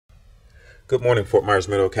Good morning, Fort Myers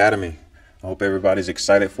Middle Academy. I hope everybody's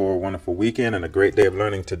excited for a wonderful weekend and a great day of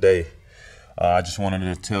learning today. I just wanted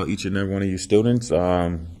to tell each and every one of you students,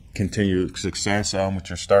 continue success with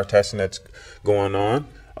your STAR testing that's going on.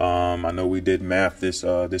 I know we did math this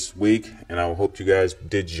week, and I hope you guys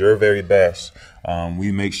did your very best.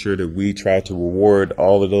 We make sure that we try to reward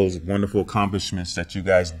all of those wonderful accomplishments that you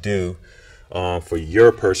guys do for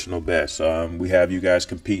your personal best. We have you guys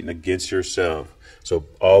competing against yourself. So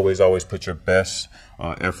always put your best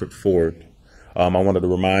effort forward. I wanted to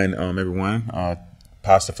remind everyone,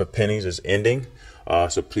 Pasta for Pennies is ending.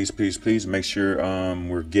 So please make sure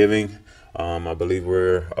we're giving. I believe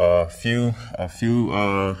we're a few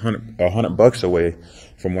 $100 away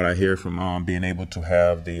from what I hear from being able to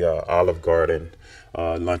have the Olive Garden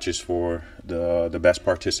lunches for the best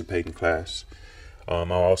participating class. I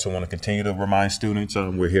also want to continue to remind students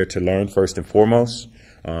we're here to learn first and foremost.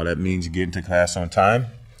 That means getting to class on time,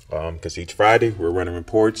 because each Friday we're running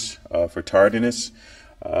reports for tardiness,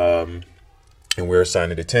 and we're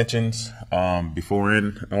assigning detentions before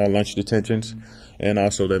and lunch detentions, and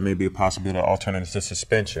also there may be a possibility of alternative to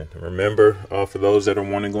suspension. Remember, for those that are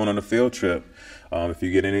wanting going on a field trip, if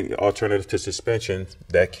you get any alternative to suspension,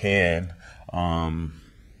 that can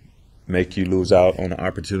make you lose out on an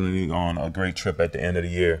opportunity on a great trip at the end of the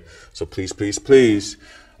year. So please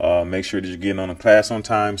make sure that you're getting on a class on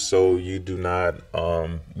time so you do not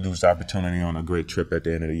lose the opportunity on a great trip at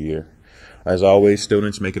the end of the year. As always,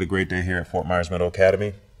 students, make it a great day here at Fort Myers Middle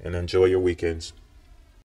Academy and enjoy your weekends.